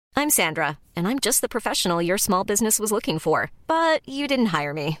I'm Sandra, and I'm just the professional your small business was looking for. But you didn't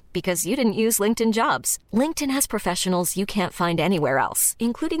hire me because you didn't use LinkedIn Jobs. LinkedIn has professionals you can't find anywhere else,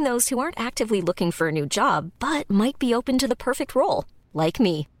 including those who aren't actively looking for a new job, but might be open to the perfect role, like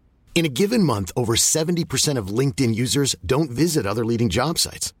me. In a given month, over 70% of LinkedIn users don't visit other leading job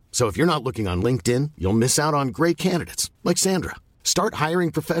sites. So if you're not looking on LinkedIn, you'll miss out on great candidates like Sandra. Start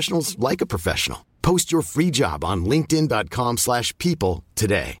hiring professionals like a professional. Post your free job on linkedin.com/people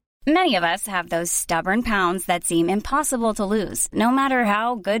today. Many of us have those stubborn pounds that seem impossible to lose, no matter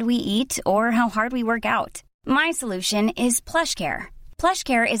how good we eat or how hard we work out. My solution is PlushCare.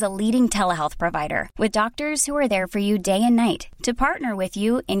 PlushCare is a leading telehealth provider with doctors who are there for you day and night to partner with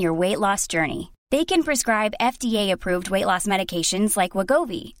you in your weight loss journey. They can prescribe FDA-approved weight loss medications like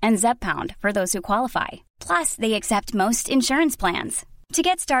Wegovy and Zepbound for those who qualify. Plus, they accept most insurance plans. To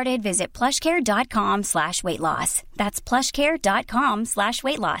get started, visit plushcare.com/weightloss. That's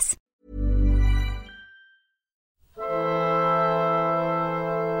plushcare.com/weightloss.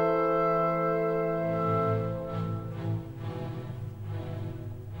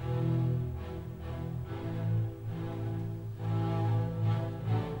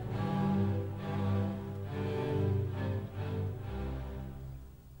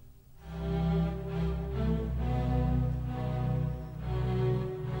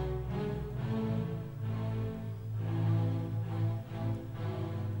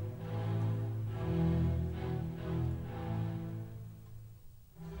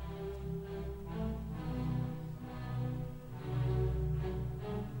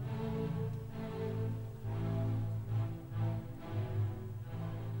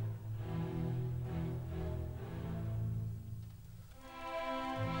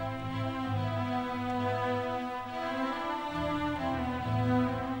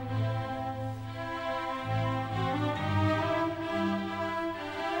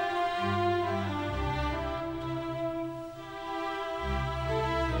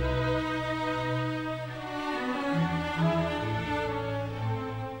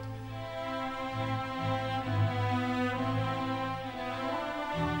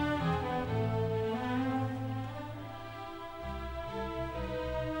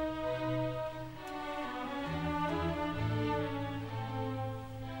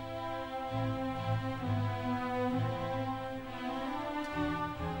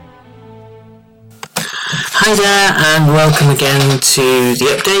 Hi there, and welcome again to the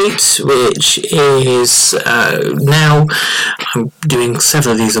update, which is now I'm doing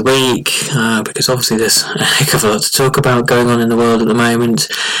several of these a week because obviously there's a heck of a lot to talk about going on in the world at the moment,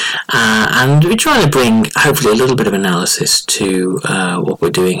 and we're trying to bring hopefully a little bit of analysis to what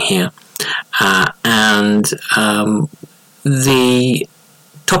we're doing here, and the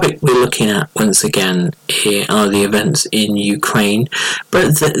topic we're looking at once again here are the events in Ukraine,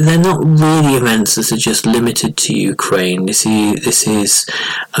 but they're not really events that are just limited to Ukraine. This is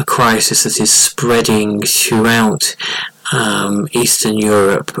a crisis that is spreading throughout Eastern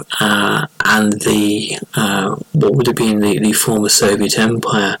Europe and the what would have been the former Soviet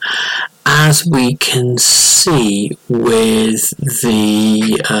Empire, as we can see with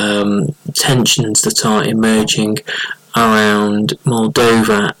the tensions that are emerging around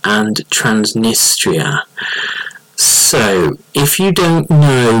Moldova and Transnistria. So, if you don't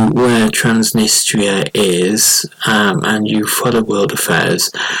know where Transnistria is, and you follow world affairs,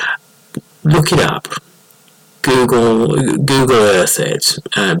 look it up. Google Earth it,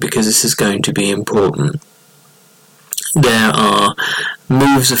 because this is going to be important. There are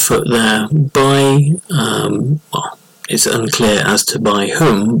moves afoot there by, well, it's unclear as to by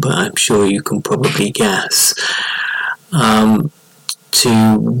whom, but I'm sure you can probably guess,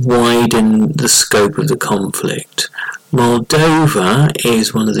 to widen the scope of the conflict. Moldova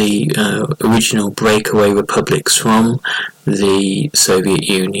is one of the original breakaway republics from the Soviet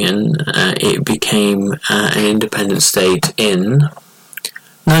Union. It became an independent state in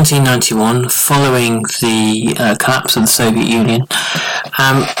 1991, following the collapse of the Soviet Union.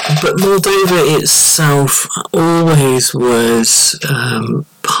 But Moldova itself always was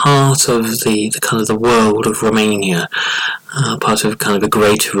part of the kind of the world of Romania, part of kind of a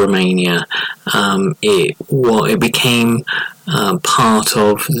greater Romania. It became part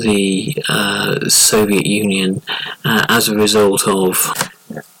of the Soviet Union as a result of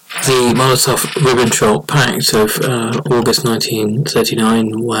the Molotov-Ribbentrop Pact of August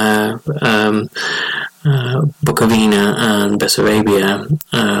 1939, where Bukovina and Bessarabia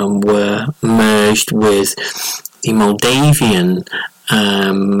were merged with the Moldavian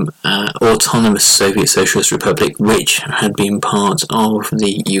autonomous Soviet Socialist Republic, which had been part of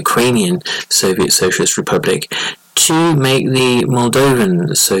the Ukrainian Soviet Socialist Republic, to make the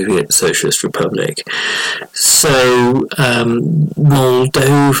Moldovan Soviet Socialist Republic. So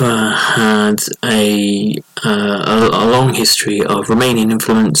Moldova had a long history of Romanian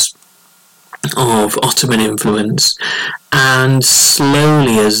influence, of Ottoman influence, and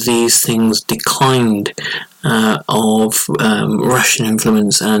slowly as these things declined of Russian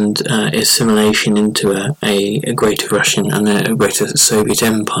influence and assimilation into a greater Russian and a greater Soviet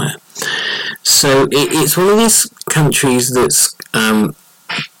empire. So it's one of these countries that's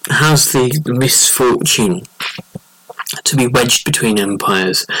has the misfortune to be wedged between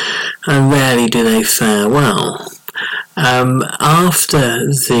empires, and rarely do they fare well.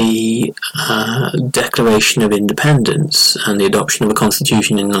 After the Declaration of Independence and the adoption of a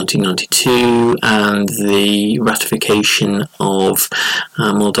constitution in 1992 and the ratification of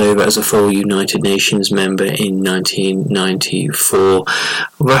Moldova as a full United Nations member in 1994,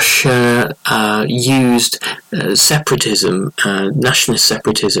 Russia used separatism, nationalist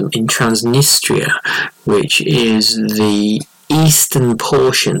separatism in Transnistria, which is the eastern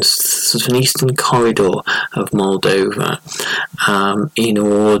portions, sort of an eastern corridor of Moldova, in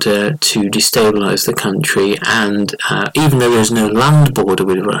order to destabilise the country, and even though there's no land border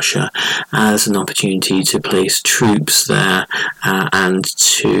with Russia, as an opportunity to place troops there and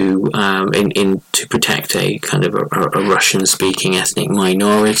to to protect a kind of a Russian-speaking ethnic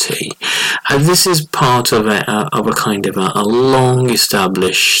minority. This is part of a kind of a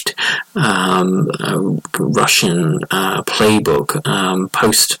long-established Russian playbook,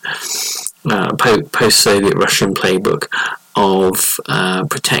 post-Soviet Russian playbook of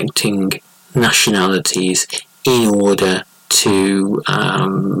protecting nationalities in order to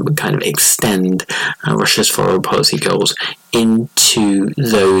kind of extend Russia's foreign policy goals into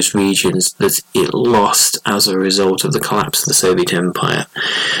those regions that it lost as a result of the collapse of the Soviet Empire.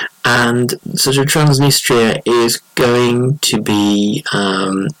 And sort of Transnistria is going to be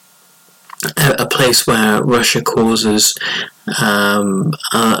a place where Russia causes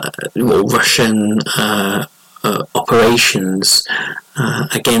Russian operations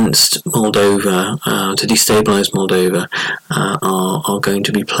against Moldova to destabilise Moldova are going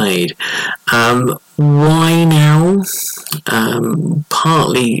to be played. Why now?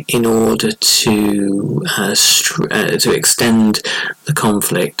 Partly in order to extend the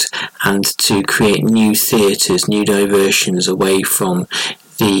conflict and to create new theatres, new diversions away from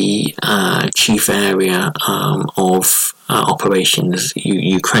the chief area of operations,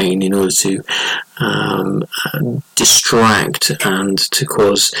 Ukraine, in order to distract and to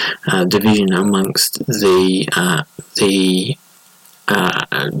cause division amongst the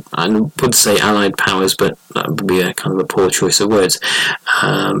I would say allied powers, but that would be a kind of a poor choice of words,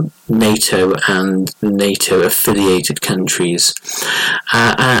 NATO and NATO-affiliated countries.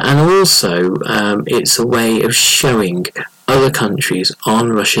 And also, it's a way of showing other countries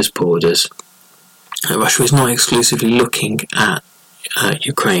on Russia's borders that Russia is not exclusively looking at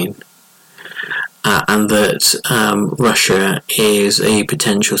Ukraine, and that Russia is a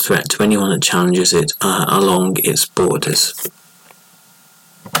potential threat to anyone that challenges it along its borders.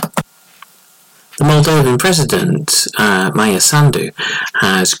 The Moldovan president, Maia Sandu,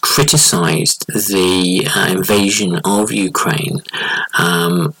 has criticised the invasion of Ukraine,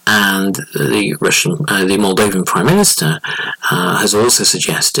 and the Moldovan Prime Minister has also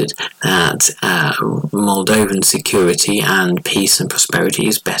suggested that Moldovan security and peace and prosperity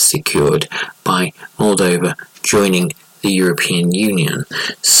is best secured by Moldova joining the European Union.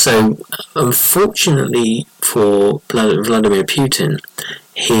 So, unfortunately for Vladimir Putin,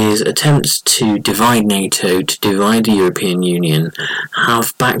 his attempts to divide NATO, to divide the European Union,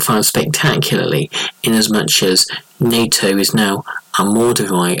 have backfired spectacularly, in as much as NATO is now a more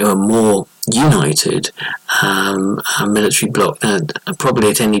united military bloc than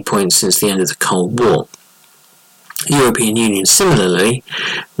probably at any point since the end of the Cold War. The European Union, similarly,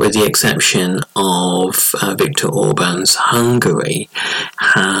 with the exception of Viktor Orban's Hungary,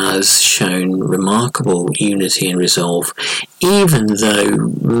 has shown remarkable unity and resolve, even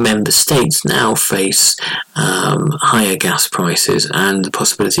though member states now face higher gas prices and the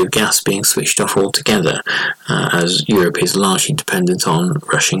possibility of gas being switched off altogether, as Europe is largely dependent on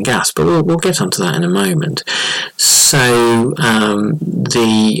Russian gas. But we'll get onto that in a moment. So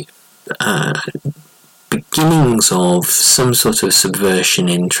the beginnings of some sort of subversion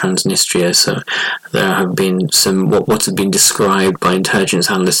in Transnistria. So there have been some what have been described by intelligence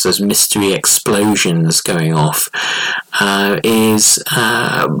analysts as mystery explosions going off, is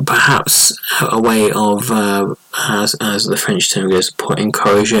perhaps a way of, as the French term goes,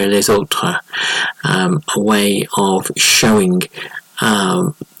 encourager les autres, a way of showing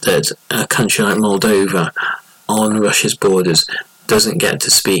that a country like Moldova on Russia's borders doesn't get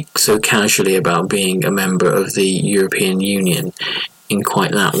to speak so casually about being a member of the European Union in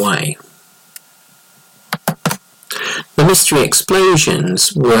quite that way. The mystery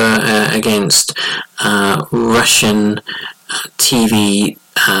explosions were against Russian TV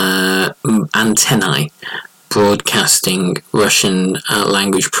antennae broadcasting Russian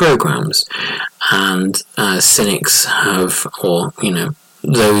language programs, and cynics have, or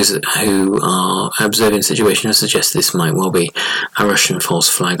those who are observing the situation have suggested this might well be a Russian false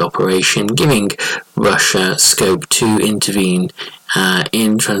flag operation, giving Russia scope to intervene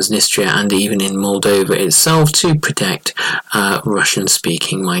in Transnistria and even in Moldova itself to protect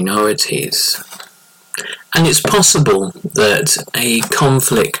Russian-speaking minorities. And it's possible that a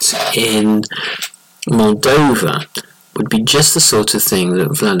conflict in Moldova would be just the sort of thing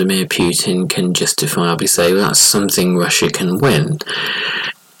that Vladimir Putin can justifiably say, well, that's something Russia can win.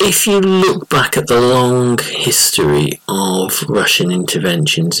 If you look back at the long history of Russian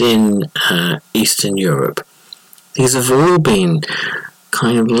interventions in Eastern Europe, these have all been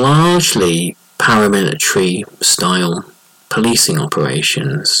kind of largely paramilitary style policing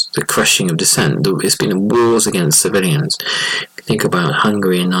operations, the crushing of dissent. It's been wars against civilians. If you think about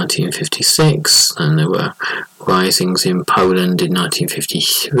Hungary in 1956, and there were risings in Poland in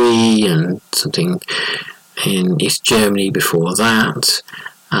 1953, and something in East Germany before that.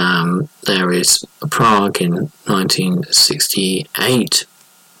 There is Prague in 1968.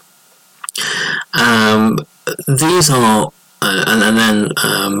 These are, and then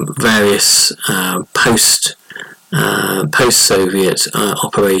various post-Soviet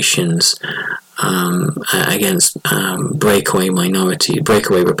operations against breakaway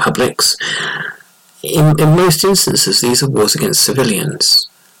republics. In most instances, these are wars against civilians.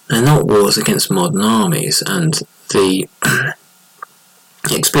 They're not wars against modern armies, and the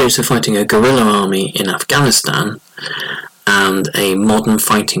experience of fighting a guerrilla army in Afghanistan and a modern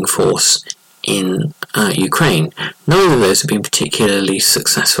fighting force in Ukraine, neither of those have been particularly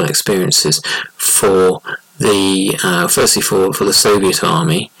successful experiences for the firstly for the Soviet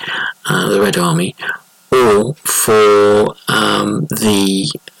army, the Red Army, or for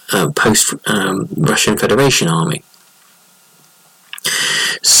the post-Russian Federation army.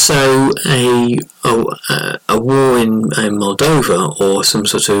 So a war in Moldova, or some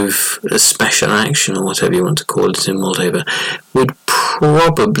sort of a special action, or whatever you want to call it, in Moldova, would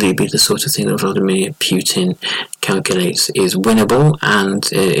probably be the sort of thing that Vladimir Putin calculates is winnable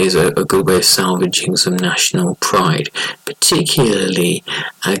and is a good way of salvaging some national pride, particularly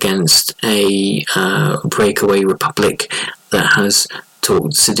against a breakaway republic that has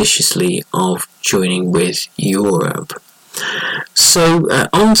talked seditiously of joining with Europe. So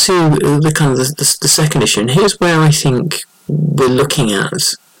on to the kind of the second issue, and here's where I think we're looking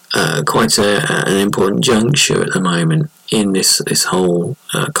at quite an important juncture at the moment in this whole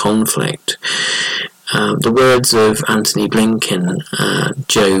conflict. The words of Antony Blinken,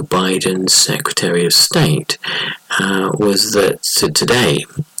 Joe Biden's Secretary of State, was that today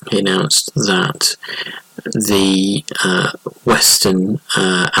he announced that the Western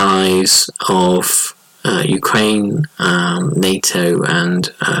allies of Ukraine, NATO and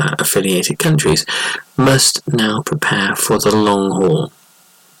affiliated countries must now prepare for the long haul.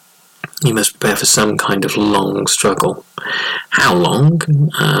 You must prepare for some kind of long struggle. How long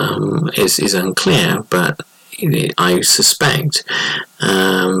is unclear, but I suspect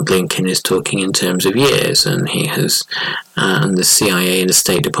Blinken is talking in terms of years, and he has, and the CIA and the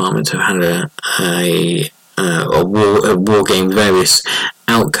State Department have had a war game various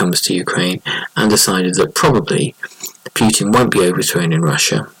outcomes to Ukraine, and decided that probably Putin won't be overthrown in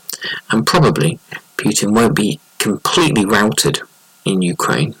Russia, and probably Putin won't be completely routed in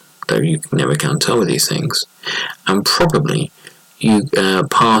Ukraine, though you never can tell with these things, and probably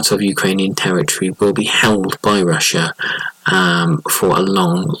part of Ukrainian territory will be held by Russia for a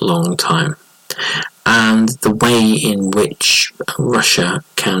long, long time. And the way in which Russia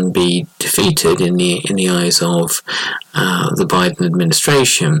can be defeated in the eyes of the Biden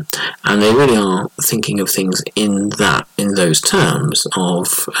administration, and they really are thinking of things in those terms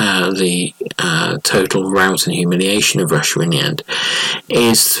of the total rout and humiliation of Russia in the end,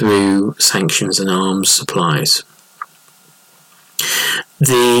 is through sanctions and arms supplies.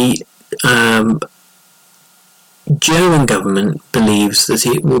 The German government believes that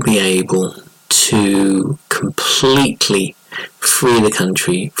it will be able to completely free the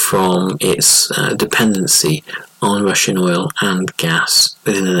country from its dependency on Russian oil and gas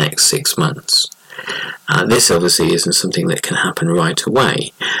within the next 6 months. This obviously isn't something that can happen right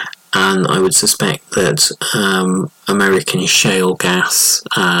away, and I would suspect that American shale gas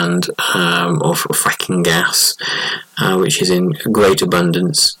and or fracking gas, which is in great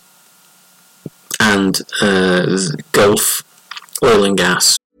abundance, and Gulf oil and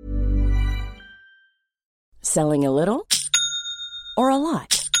gas. Selling a little or a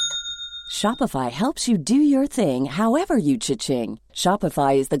lot? Shopify helps you do your thing however you cha-ching.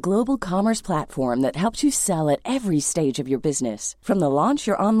 Shopify is the global commerce platform that helps you sell at every stage of your business. From the launch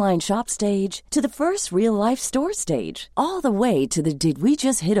your online shop stage to the first real-life store stage, all the way to the did we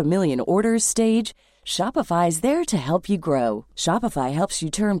just hit a million orders stage. Shopify is there to help you grow. Shopify helps you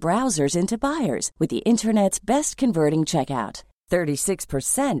turn browsers into buyers with the internet's best converting checkout.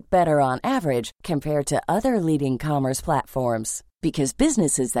 36% better on average compared to other leading commerce platforms. Because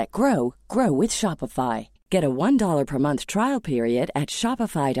businesses that grow, grow with Shopify. Get a $1 per month trial period at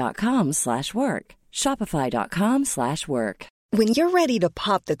shopify.com/work. Shopify.com/work. When you're ready to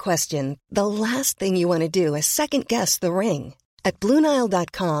pop the question, the last thing you want to do is second-guess the ring. At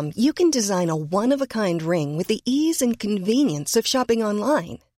BlueNile.com, you can design a one-of-a-kind ring with the ease and convenience of shopping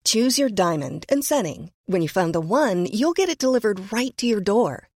online. Choose your diamond and setting. When you find the one, you'll get it delivered right to your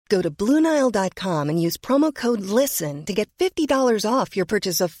door. Go to BlueNile.com and use promo code LISTEN to get $50 off your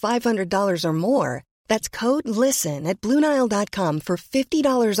purchase of $500 or more. That's code LISTEN at BlueNile.com for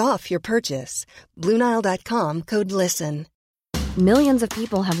 $50 off your purchase. BlueNile.com, code LISTEN. Millions of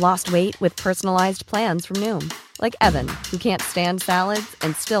people have lost weight with personalized plans from Noom. Like Evan, who can't stand salads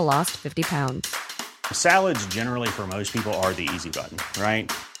and still lost 50 pounds. Salads generally for most people are the easy button, right?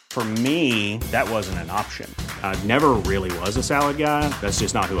 For me, that wasn't an option. I never really was a salad guy. That's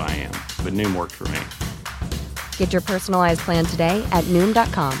just not who I am. But Noom worked for me. Get your personalized plan today at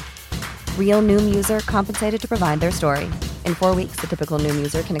Noom.com. Real Noom user compensated to provide their story. In 4 weeks, the typical Noom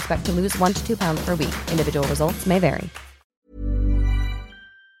user can expect to lose 1 to 2 pounds per week. Individual results may vary.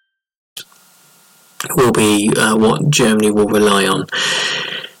 Will be what Germany will rely on.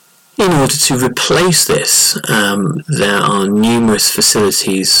 In order to replace this, there are numerous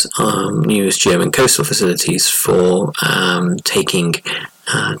facilities, numerous German coastal facilities for taking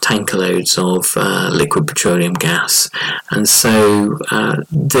tanker loads of liquid petroleum gas, and so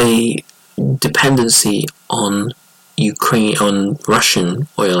the dependency on Russian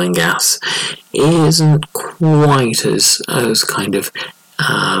oil and gas isn't quite as kind of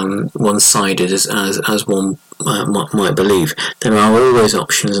one-sided as one might believe. There are always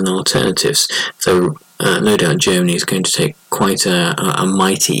options and alternatives, though no doubt Germany is going to take quite a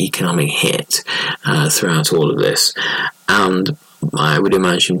mighty economic hit throughout all of this, and I would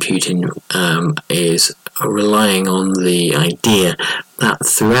imagine Putin is relying on the idea that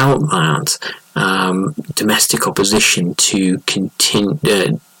throughout that domestic opposition to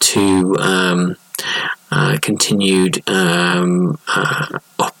continued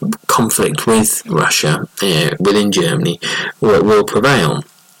conflict with Russia within Germany will prevail.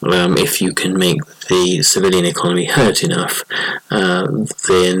 If you can make the civilian economy hurt enough,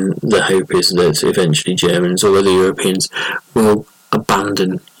 then the hope is that eventually Germans or other Europeans will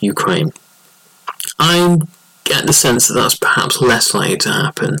abandon Ukraine. I get the sense that that's perhaps less likely to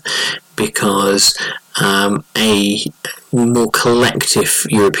happen because a more collective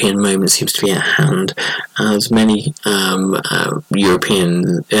European moment seems to be at hand, as many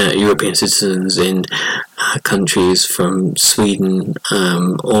European citizens in countries from Sweden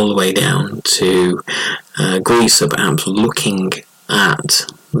all the way down to Greece are perhaps looking at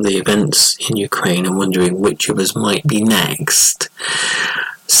the events in Ukraine and wondering which of us might be next.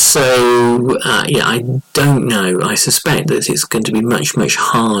 So, I don't know. I suspect that it's going to be much, much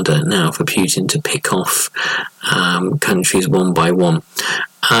harder now for Putin to pick off countries one by one.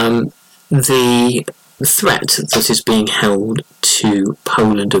 The threat that is being held to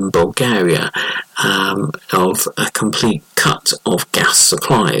Poland and Bulgaria of a complete cut of gas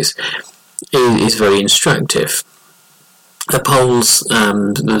supplies is very instructive. The Poles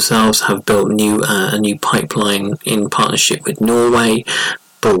themselves have built a new pipeline in partnership with Norway.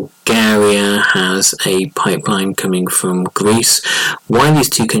 Bulgaria has a pipeline coming from Greece. Why these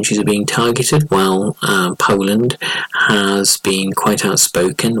two countries are being targeted? Well, Poland has been quite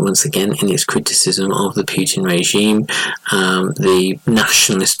outspoken once again in its criticism of the Putin regime. The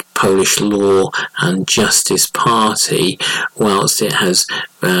nationalist Polish Law and Justice Party, whilst it has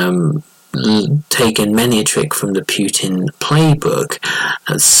taken many a trick from the Putin playbook,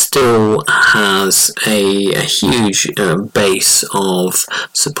 still has a huge base of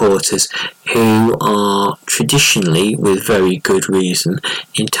supporters who are traditionally, with very good reason,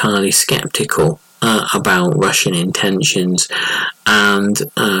 entirely sceptical about Russian intentions, and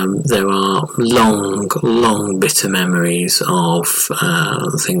there are long bitter memories of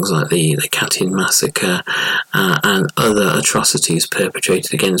things like the Katyn massacre and other atrocities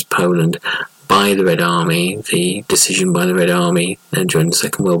perpetrated against Poland by the Red Army, the decision by the Red Army during the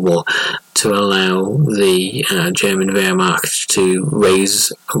Second World War to allow the German Wehrmacht to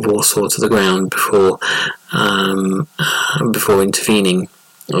raze Warsaw to the ground before intervening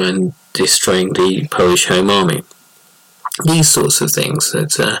and destroying the Polish Home Army. These sorts of things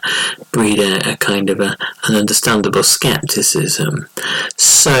that breed a kind of an understandable scepticism.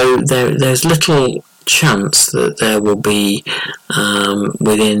 So there's little chance that there will be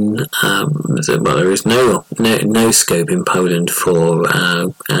there is no scope in Poland for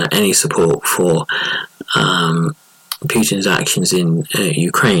any support for Putin's actions in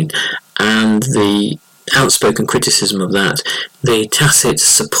Ukraine, and the outspoken criticism of that, the tacit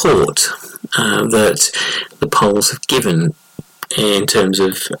support that the Poles have given in terms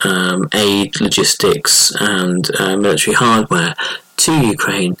of aid, logistics and military hardware to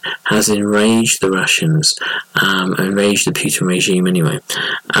Ukraine has enraged the Russians, enraged the Putin regime anyway.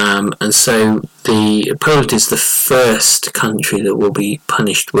 And so Poland is the first country that will be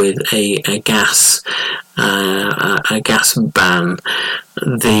punished with a gas ban.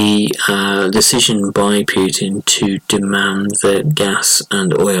 The decision by Putin to demand that gas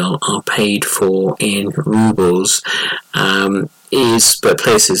and oil are paid for in rubles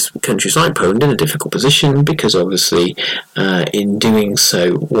places countries like Poland in a difficult position, because obviously in doing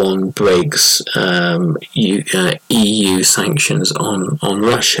so one breaks EU sanctions on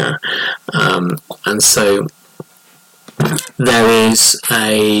Russia, and so there is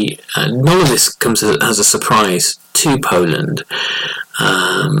none of this comes as a surprise to Poland.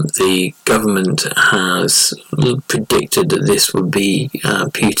 The government has predicted that this would be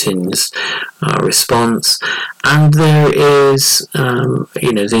Putin's response, and there is,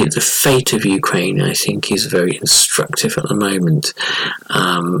 the fate of Ukraine, I think, is very instructive at the moment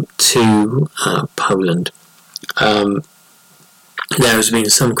to Poland. There has been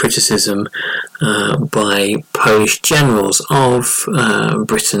some criticism by Polish generals of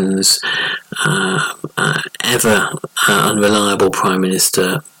Britain's ever unreliable Prime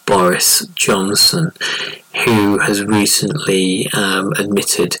Minister Boris Johnson, who has recently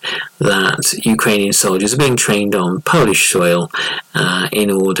admitted that Ukrainian soldiers are being trained on Polish soil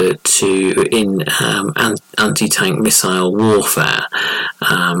in anti-tank missile warfare.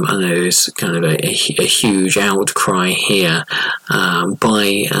 And there's kind of a huge outcry here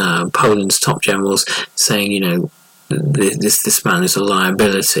by Poland's top generals saying, this man is a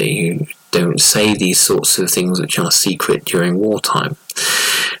liability. You don't say these sorts of things which are secret during wartime.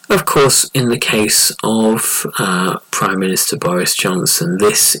 Of course, in the case of Prime Minister Boris Johnson,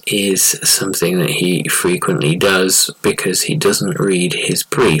 this is something that he frequently does because he doesn't read his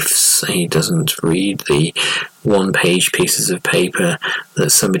briefs. He doesn't read the one-page pieces of paper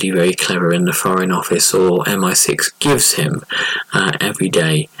that somebody very clever in the Foreign Office or MI6 gives him every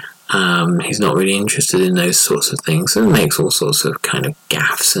day. He's not really interested in those sorts of things and makes all sorts of kind of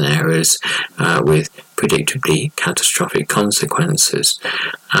gaffes and errors with predictably catastrophic consequences.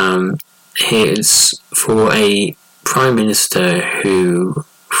 Here's for a Prime Minister who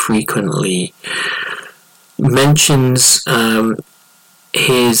frequently mentions or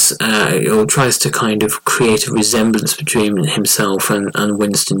tries to kind of create a resemblance between himself and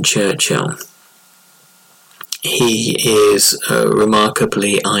Winston Churchill. He is a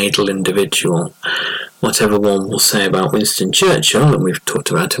remarkably idle individual. Whatever one will say about Winston Churchill, and we've talked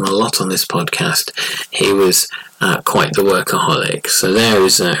about him a lot on this podcast, he was quite the workaholic. So there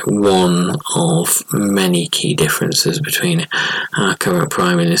is one of many key differences between our current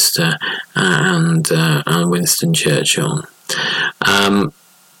Prime Minister and Winston Churchill.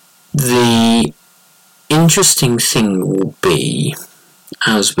 The interesting thing will be,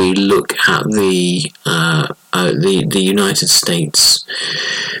 as we look at the United States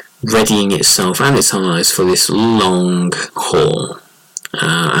readying itself and its allies for this long haul,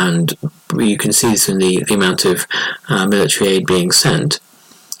 and you can see this in the amount of military aid being sent,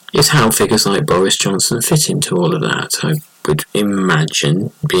 is how figures like Boris Johnson fit into all of that. I would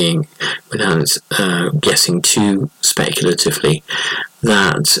imagine, without guessing too speculatively,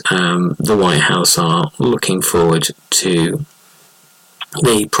 that the White House are looking forward to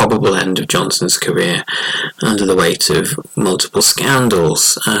the probable end of Johnson's career under the weight of multiple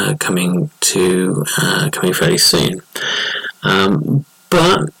scandals coming fairly soon.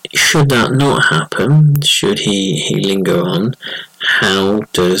 But should that not happen, should he linger on, how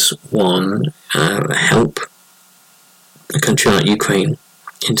does one help a country like Ukraine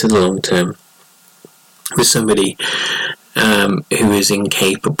into the long term? with somebody who is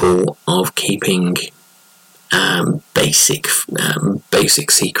incapable of keeping basic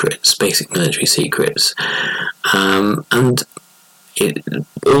secrets, basic military secrets, and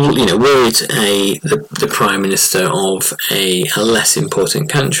were it the Prime Minister of a less important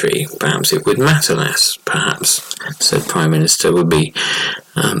country, perhaps it would matter less. Perhaps said Prime Minister would be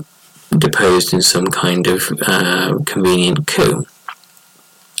deposed in some kind of convenient coup.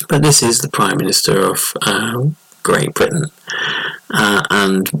 But this is the Prime Minister of Great Britain,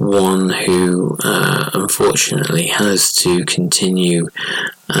 and one who unfortunately has to continue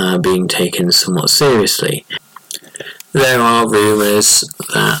being taken somewhat seriously. There are rumours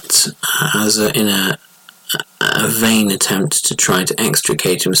that, in a vain attempt to try to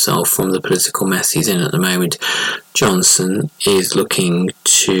extricate himself from the political mess he's in at the moment, Johnson is looking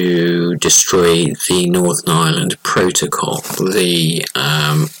to destroy the Northern Ireland Protocol, the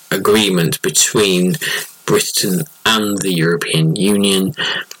agreement between Britain and the European Union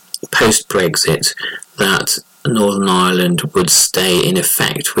post-Brexit that Northern Ireland would stay in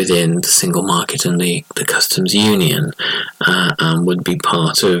effect within the single market and the customs union, and would be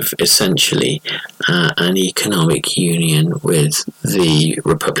part of essentially an economic union with the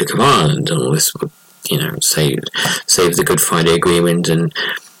Republic of Ireland. And all this would, save the Good Friday Agreement and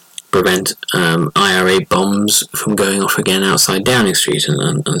prevent IRA bombs from going off again outside Downing Street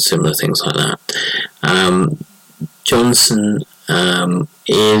and similar things like that. Johnson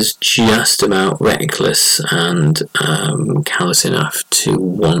is just about reckless and callous enough to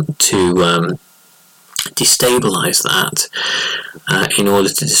want to destabilise that in order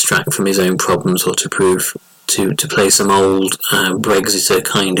to distract from his own problems or to play some old Brexiter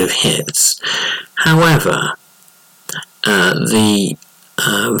kind of hits. However, the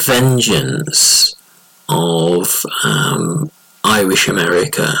vengeance of Irish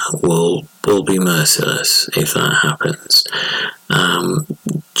America will be merciless if that happens.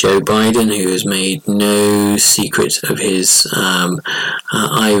 Joe Biden, who has made no secret of his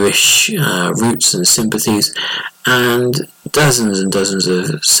Irish roots and sympathies, and dozens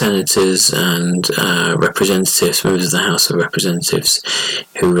of senators and representatives, members of the House of Representatives,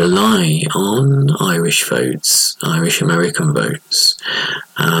 who rely on Irish votes, Irish American votes,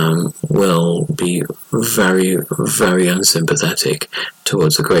 will be very, very unsympathetic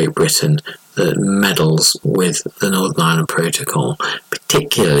towards a Great Britain that meddles with the Northern Ireland Protocol,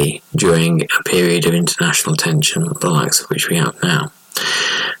 particularly during a period of international tension, the likes of which we have now.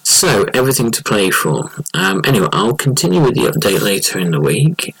 So, everything to play for. Anyway, I'll continue with the update later in the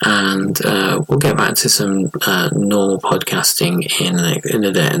week, and we'll get back to some normal podcasting in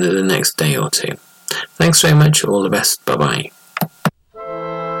the next day or two. Thanks very much. All the best. Bye-bye.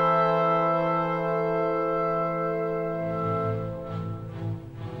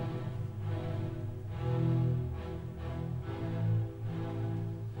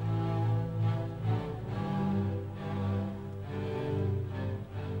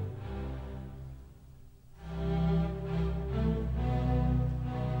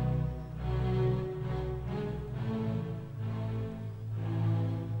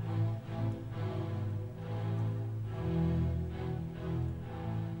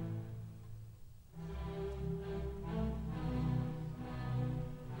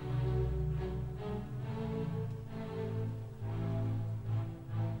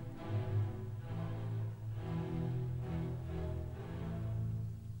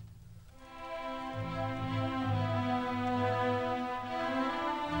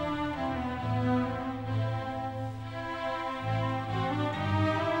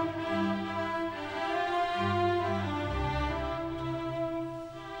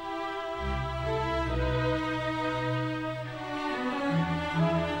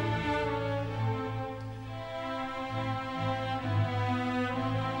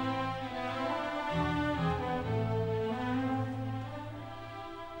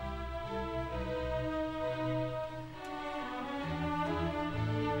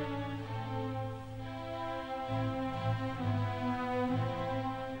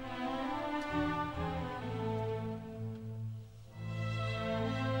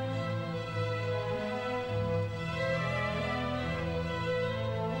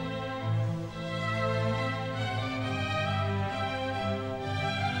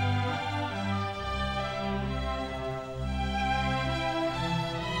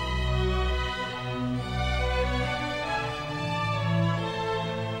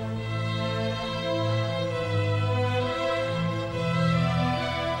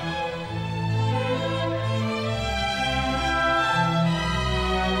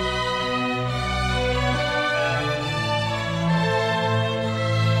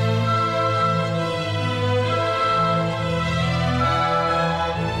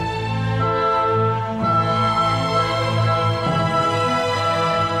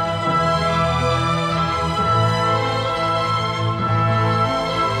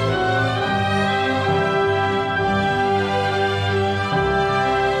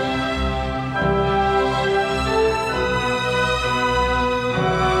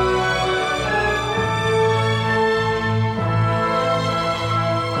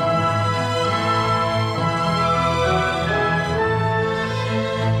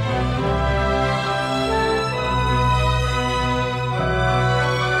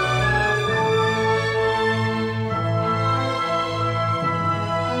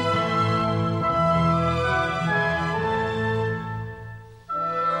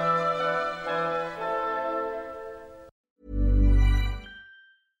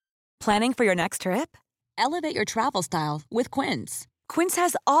 Planning for your next trip? Elevate your travel style with Quince. Quince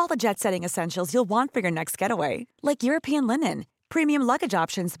has all the jet-setting essentials you'll want for your next getaway, like European linen, premium luggage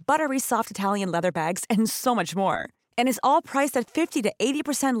options, buttery soft Italian leather bags, and so much more. And is all priced at 50 to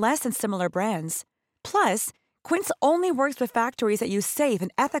 80% less than similar brands. Plus, Quince only works with factories that use safe and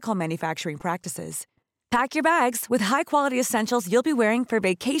ethical manufacturing practices. Pack your bags with high-quality essentials you'll be wearing for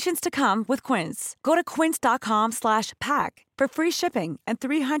vacations to come with Quince. Go to quince.com/pack for free shipping and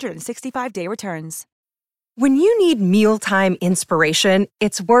 365-day returns. When you need mealtime inspiration,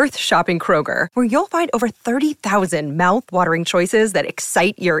 it's worth shopping Kroger, where you'll find over 30,000 mouth-watering choices that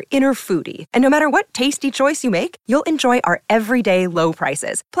excite your inner foodie. And no matter what tasty choice you make, you'll enjoy our everyday low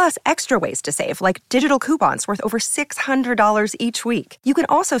prices, plus extra ways to save, like digital coupons worth over $600 each week. You can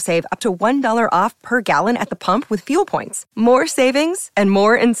also save up to $1 off per gallon at the pump with fuel points. More savings and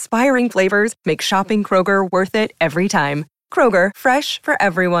more inspiring flavors make shopping Kroger worth it every time. Kroger, fresh for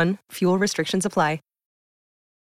everyone. Fuel restrictions apply.